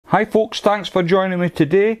Hi folks, thanks for joining me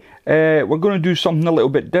today. We're going to do something a little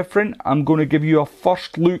bit different. I'm going to give you a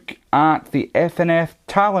first look at the FNF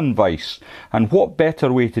Talon vise, and what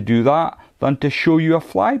better way to do that than to show you a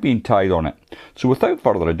fly being tied on it. So without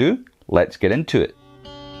further ado, let's get into it.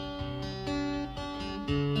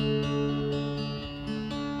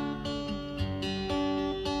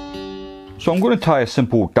 So I'm going to tie a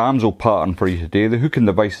simple damsel pattern for you today. The hook in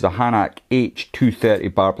the vise is a Hanak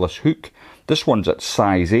H230 barbless hook. This one's at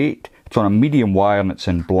size 8, it's on a medium wire and it's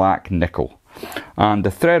in black nickel. And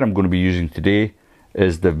the thread I'm going to be using today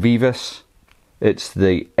is the Vivus. It's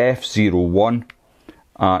the F01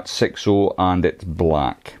 at 6/0 and it's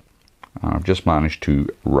black. And I've just managed to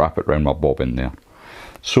wrap it around my bobbin there.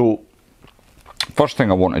 So first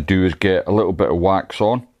thing I want to do is get a little bit of wax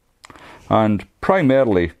on. And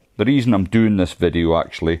primarily the reason I'm doing this video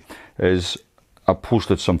actually is I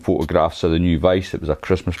posted some photographs of the new vise. It was a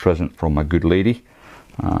Christmas present from my good lady.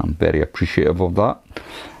 I'm very appreciative of that.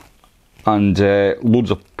 And loads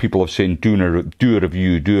of people have saying do a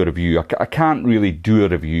review. I can't really do a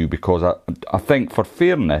review because I think for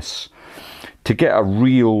fairness, to get a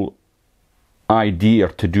real idea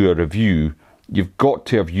to do a review, you've got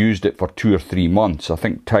to have used it for 2 or 3 months. I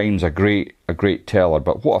think time's a great teller,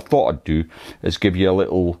 but what I thought I'd do is give you a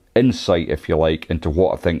little insight, if you like, into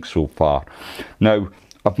what I think so far. Now,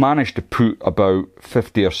 I've managed to put about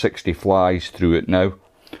 50 or 60 flies through it now,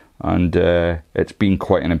 and it's been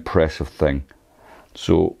quite an impressive thing.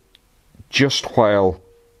 So, just while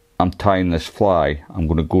I'm tying this fly, I'm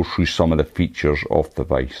going to go through some of the features of the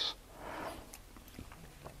vise.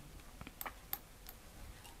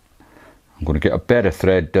 I'm going to get a bed of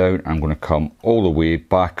thread down. I'm going to come all the way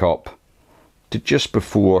back up to just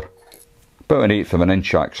before, about 1/8 of an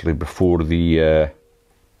inch actually, before the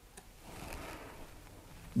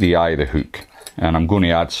eye of the hook. And I'm going to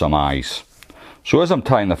add some eyes. So as I'm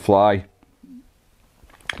tying the fly,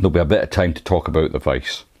 there'll be a bit of time to talk about the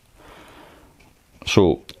vise.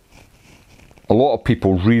 So a lot of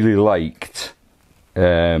people really liked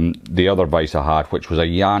the other vise I had, which was a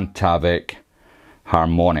Jan Tavik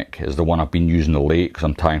Harmonic, is the one I've been using of late because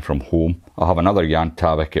I'm tying from home. I have another Jan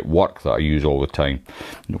Tavik at work that I use all the time,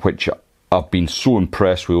 which I've been so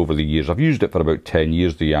impressed with over the years. I've used it for about 10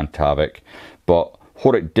 years, the Jan Tavik, but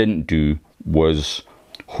what it didn't do was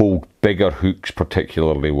hold bigger hooks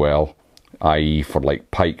particularly well, i.e. for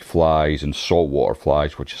like pike flies and saltwater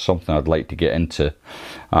flies, which is something I'd like to get into.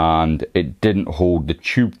 And it didn't hold the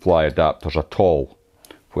tube fly adapters at all,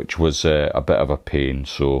 which was a bit of a pain.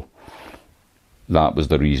 So that was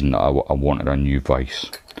the reason that I wanted a new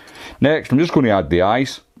vise. Next, I'm just going to add the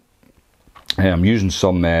eyes. I'm using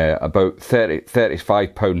some about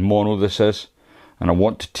 35 pound mono this is, and I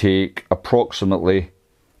want to take approximately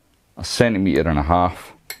 1.5 centimeters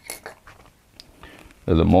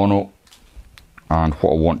of the mono, and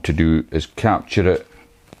what I want to do is capture it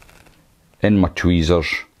in my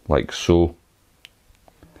tweezers like so,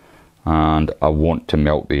 and I want to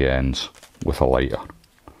melt the ends with a lighter.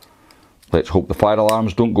 Let's hope the fire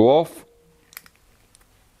alarms don't go off.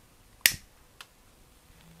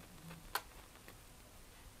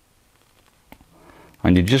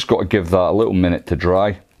 And you just got to give that a little minute to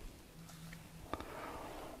dry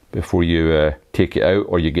before you take it out,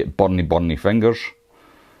 or you get burny fingers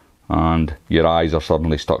and your eyes are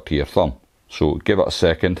suddenly stuck to your thumb. So give it a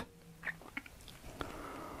second.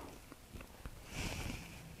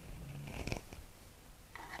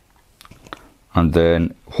 And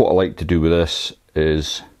then what I like to do with this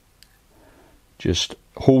is just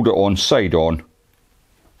hold it on side on,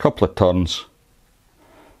 a couple of turns,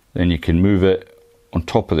 then you can move it on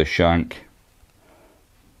top of the shank,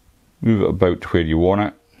 move it about to where you want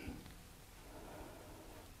it.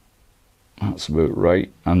 That's about right,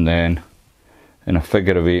 and then in a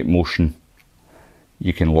figure of 8 motion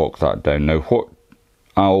you can lock that down. Now what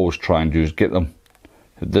I always try and do is get them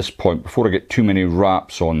at this point, before I get too many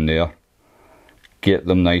wraps on there, get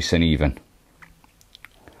them nice and even,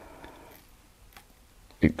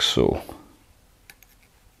 like so.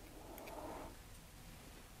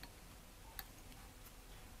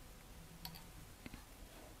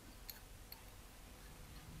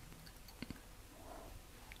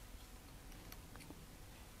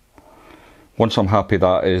 Once I'm happy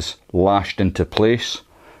that is lashed into place,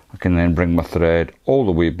 I can then bring my thread all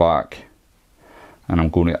the way back, and I'm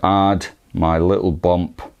going to add my little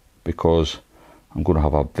bump because I'm going to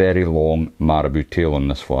have a very long marabou tail on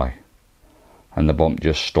this fly, and the bump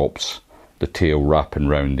just stops the tail wrapping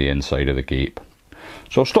round the inside of the gape.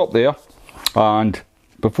 So I'll stop there, and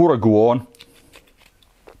before I go on,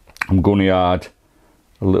 I'm going to add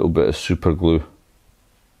a little bit of super glue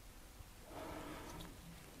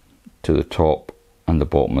to the top and the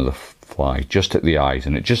bottom of the fly, just at the eyes,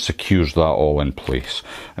 and it just secures that all in place.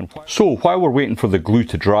 And so while we're waiting for the glue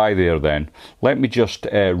to dry there then, let me just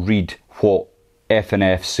read what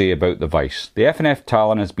FNF say about the vise. The FNF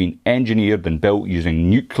Talon has been engineered and built using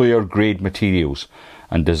nuclear grade materials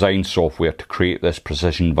and design software to create this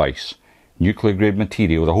precision vise. Nuclear grade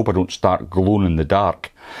materials, I hope I don't start glowing in the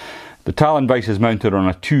dark. The Talon vise is mounted on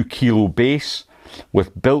a 2 kilo base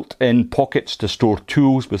with built-in pockets to store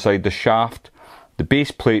tools beside the shaft. The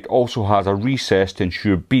base plate also has a recess to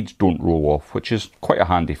ensure beads don't roll off, which is quite a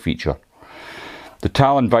handy feature. The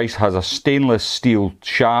Talon vise has a stainless steel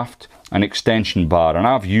shaft and extension bar, and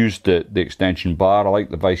I've used the extension bar. I like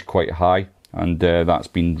the vise quite high, and that's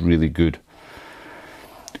been really good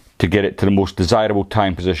to get it to the most desirable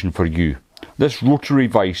time position for you. This rotary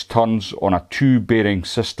vise turns on a 2-bearing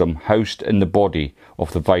system housed in the body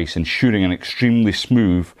of the vise, ensuring an extremely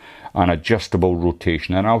smooth and adjustable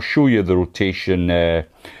rotation. And I'll show you the rotation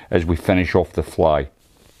as we finish off the fly.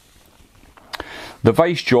 The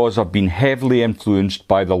vise jaws have been heavily influenced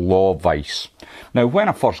by the Law vise. Now, when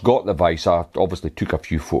I first got the vise, I obviously took a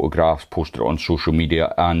few photographs, posted it on social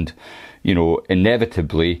media, and you know,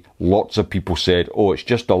 inevitably lots of people said, oh, it's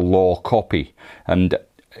just a Law copy. And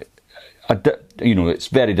you know, it's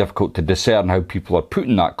very difficult to discern how people are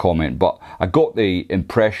putting that comment, but I got the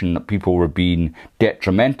impression that people were being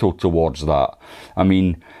detrimental towards that. I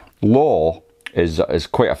mean, Law is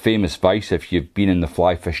quite a famous vise. If you've been in the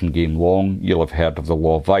fly fishing game long, you'll have heard of the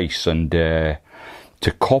Law vise, and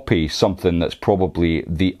to copy something that's probably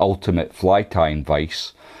the ultimate fly tying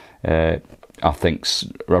vise, I think's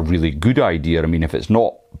a really good idea. I mean, if it's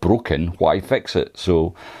not broken, why fix it?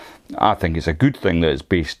 So I think it's a good thing that it's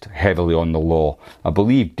based heavily on the Law. I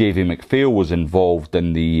believe Davy McPhail was involved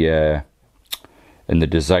in the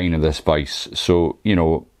design of this vise. So, you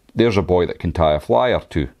know, there's a boy that can tie a fly or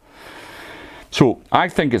two. So I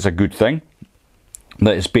think it's a good thing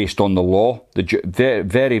that it's based on the Law. The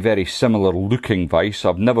very, very similar looking vise.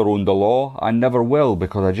 I've never owned the Law. I never will,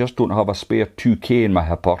 because I just don't have a spare 2k in my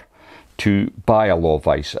hipper to buy a Law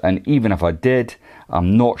vise. And even if I did,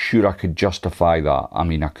 I'm not sure I could justify that. I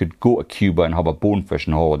mean, I could go to Cuba and have a bone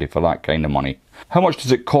fishing holiday for that kind of money. How much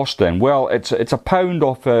does it cost then? Well, it's a pound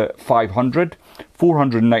off 500,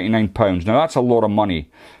 £499. Now that's a lot of money,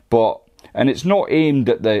 and it's not aimed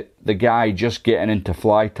at the guy just getting into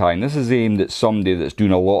fly tying. This is aimed at somebody that's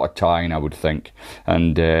doing a lot of tying, I would think.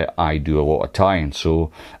 And I do a lot of tying,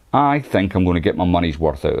 so I think I'm going to get my money's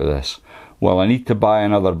worth out of this. Well, I need to buy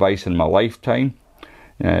another vise in my lifetime.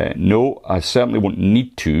 No, I certainly won't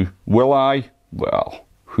need to. Will I? Well,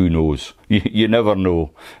 who knows? You never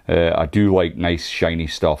know. I do like nice shiny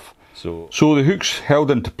stuff. So the hook's held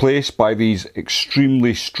into place by these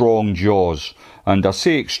extremely strong jaws. And I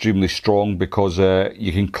say extremely strong because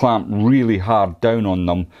you can clamp really hard down on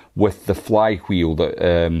them with the fly wheel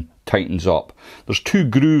that tightens up. There's 2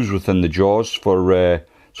 grooves within the jaws for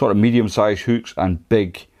sort of medium-sized hooks and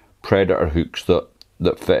big predator hooks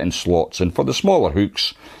that fit in slots. And for the smaller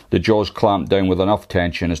hooks, the jaws clamp down with enough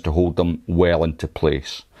tension as to hold them well into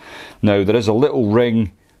place. Now, there is a little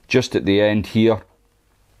ring just at the end here,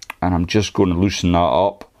 and I'm just going to loosen that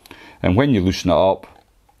up. And when you loosen it up,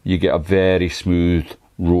 you get a very smooth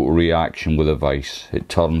rotary action with a vise. It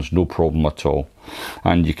turns no problem at all.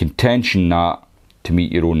 And you can tension that to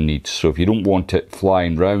meet your own needs. So if you don't want it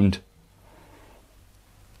flying round,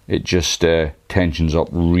 it just tensions up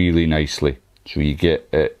really nicely. So you get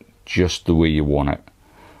it just the way you want it.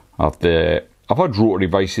 I've had rotary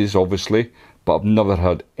vices, obviously, but I've never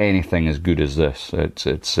had anything as good as this.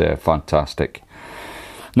 It's fantastic.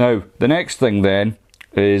 Now, the next thing then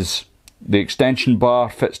is the extension bar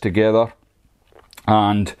fits together,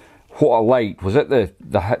 and what I liked was at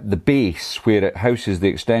the base where it houses the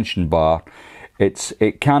extension bar,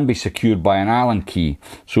 it can be secured by an Allen key.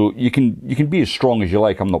 So you can be as strong as you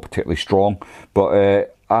like. I'm not particularly strong,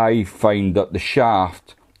 but I find that the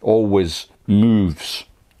shaft always moves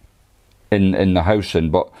in the housing.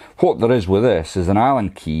 But what there is with this is an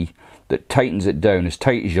Allen key that tightens it down as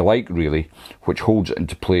tight as you like, really, which holds it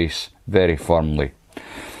into place very firmly.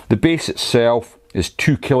 The base itself is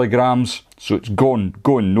 2 kilograms, so it's going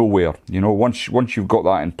nowhere. You know, once you've got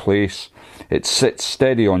that in place, it sits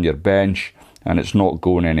steady on your bench and it's not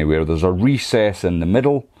going anywhere. There's a recess in the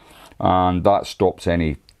middle, and that stops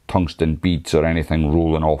any tungsten beads or anything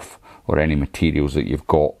rolling off, or any materials that you've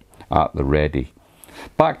got at the ready.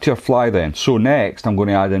 Back to your fly then. So next I'm going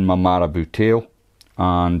to add in my marabou tail,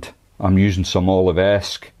 and I'm using some Olive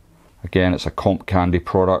Esque. Again, it's a Comp Candy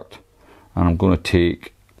product, and I'm going to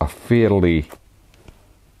take a fairly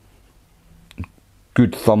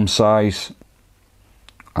good thumb size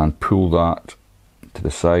and pull that to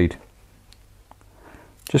the side.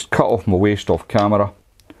 Just cut off my waist off camera.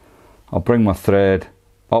 I'll bring my thread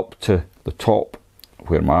up to the top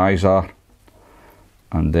where my eyes are,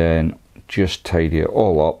 and then just tidy it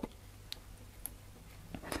all up,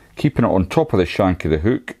 keeping it on top of the shank of the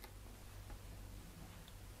hook.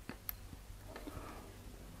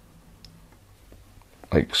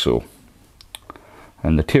 Like so.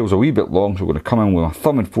 And the tail's a wee bit long, so I'm going to come in with my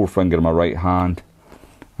thumb and forefinger in my right hand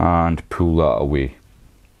and pull that away.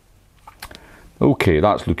 Okay,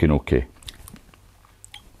 that's looking okay.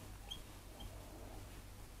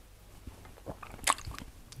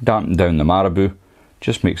 Dampen down the marabou,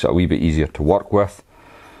 just makes it a wee bit easier to work with.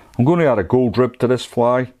 I'm going to add a gold rib to this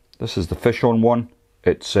fly. This is the fish on one.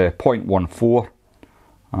 It's 0.14,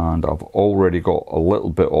 and I've already got a little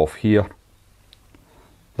bit off here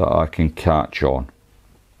that I can catch on.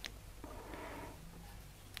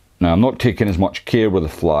 Now, I'm not taking as much care with the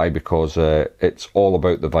fly because it's all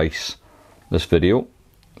about the vise, this video.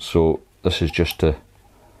 So this is just to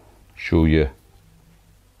show you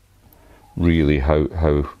really how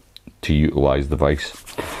to utilise the vise.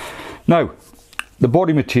 Now, the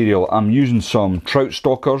body material, I'm using some trout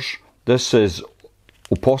stalkers. This is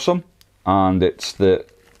opossum, and it's the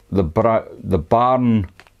barn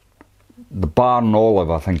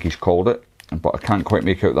olive, I think he's called it, but I can't quite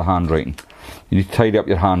make out the handwriting. You need to tidy up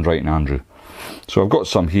your handwriting, Andrew. So I've got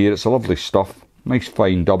some here. It's a lovely stuff, nice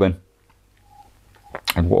fine dubbing.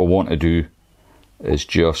 And what I want to do is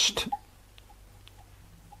just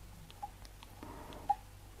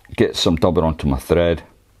get some dubbing onto my thread.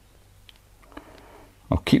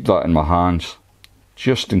 I'll keep that in my hands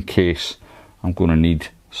just in case I'm going to need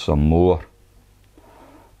some more,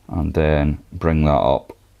 and then bring that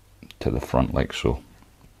up to the front like so.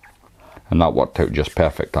 And that worked out just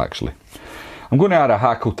perfect actually. I'm going to add a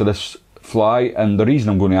hackle to this fly, and the reason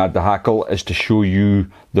I'm going to add the hackle is to show you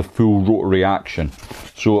the full rotary action.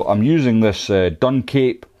 So I'm using this dun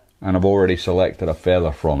cape, and I've already selected a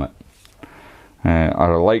feather from it. I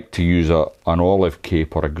like to use an olive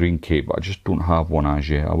cape or a green cape, but I just don't have one as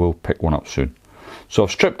yet. I will pick one up soon. So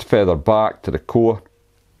I've stripped the feather back to the core.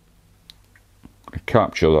 I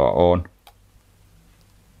capture that on,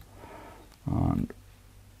 and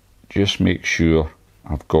just make sure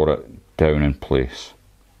I've got it down in place.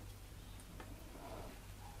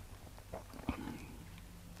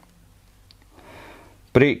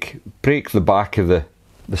 Break the back of the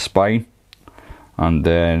spine, and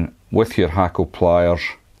then with your hackle pliers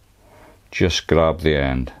just grab the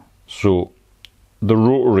end. So the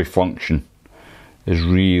rotary function is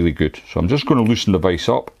really good. So I'm just going to loosen the vise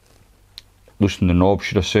up, loosen the knob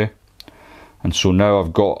should I say, and so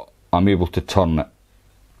now I'm able to turn it.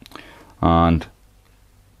 And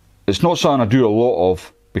it's not something I do a lot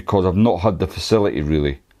of because I've not had the facility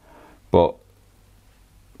really, but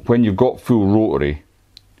when you've got full rotary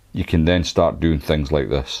you can then start doing things like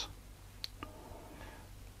this,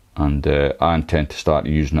 and I intend to start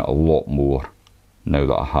using it a lot more now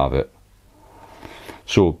that I have it.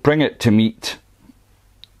 So bring it to meet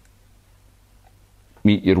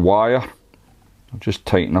your wire. I'll just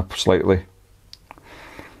tighten up slightly.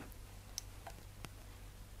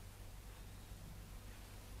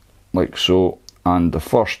 Like so, and the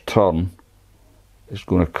first turn is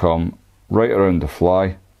going to come right around the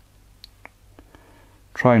fly.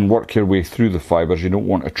 Try and work your way through the fibres. You don't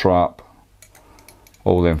want to trap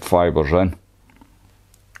all them fibres in.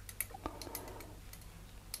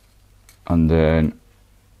 And then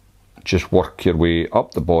just work your way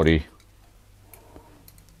up the body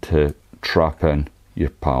to trap in your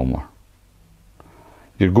palmer.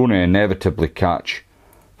 You're going to inevitably catch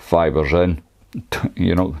fibres in.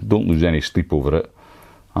 You know, don't lose any sleep over it.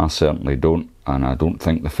 I certainly don't, and I don't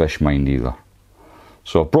think the fish mind either.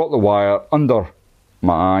 So I've brought the wire under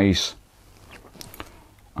my eyes,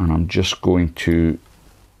 and I'm just going to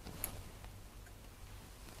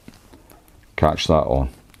catch that on,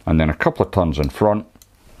 and then a couple of turns in front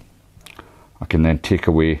I can then take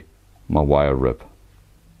away my wire rib.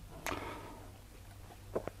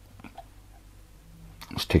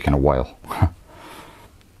 It's taking a while.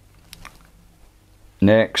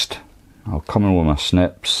 Next I'll come in with my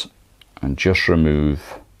snips and just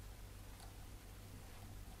remove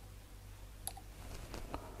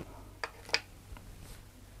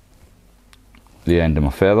the end of my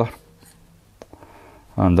feather,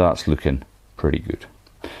 and that's looking pretty good.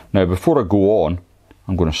 Now before I go on,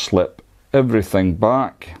 I'm going to slip everything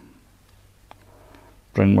back,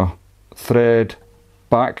 bring my thread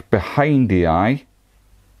back behind the eye,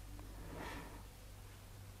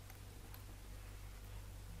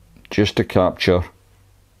 just to capture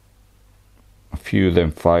a few of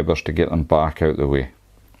them fibres to get them back out of the way.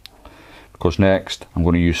 Because next I'm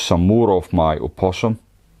going to use some more of my opossum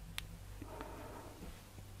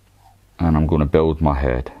and I'm going to build my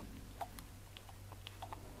head.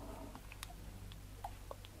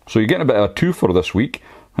 So you're getting a bit of a twofer this week,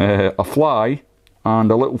 a fly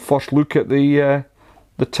and a little first look at the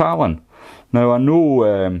Talon. Now I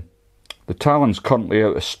know the Talon's currently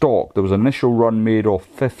out of stock. There was an initial run made of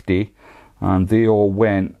 50 and they all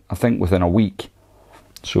went, I think, within a week.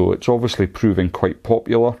 So it's obviously proving quite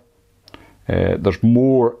popular. There's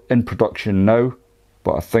more in production now,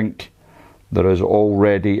 but I think there is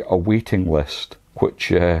already a waiting list,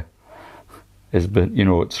 which is, you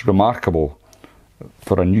know, it's remarkable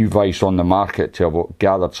for a new vice on the market to have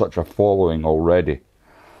gathered such a following already.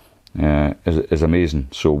 Is amazing.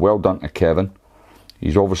 So well done to Kevin.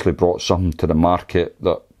 He's obviously brought something to the market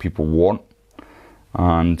that people want,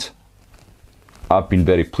 and I've been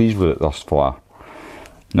very pleased with it thus far.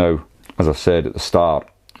 Now, as I said at the start,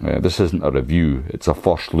 this isn't a review, it's a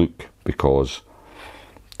first look, because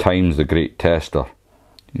time's the great tester.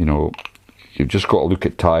 You know, you've just got to look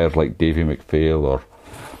at tyres like Davy McPhail or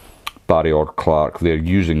Barry or Clark. They're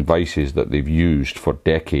using vices that they've used for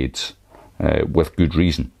decades with good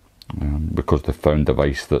reason, because they've found a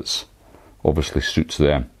vice that's obviously suits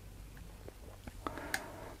them.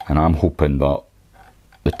 And I'm hoping that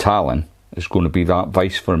the Talon is going to be that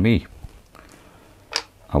vice for me.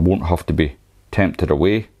 I won't have to be tempted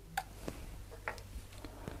away,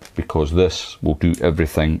 because this will do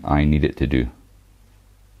everything I need it to do.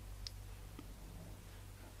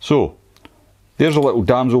 So there's a little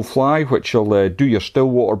damselfly which will do your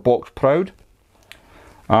Stillwater box proud,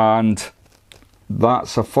 and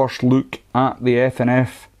that's a first look at the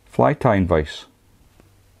FNF fly tying vice.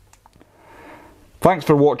 Thanks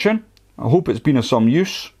for watching. I hope it's been of some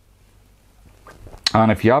use, and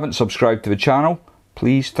if you haven't subscribed to the channel,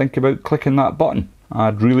 please think about clicking that button.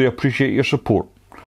 I'd really appreciate your support.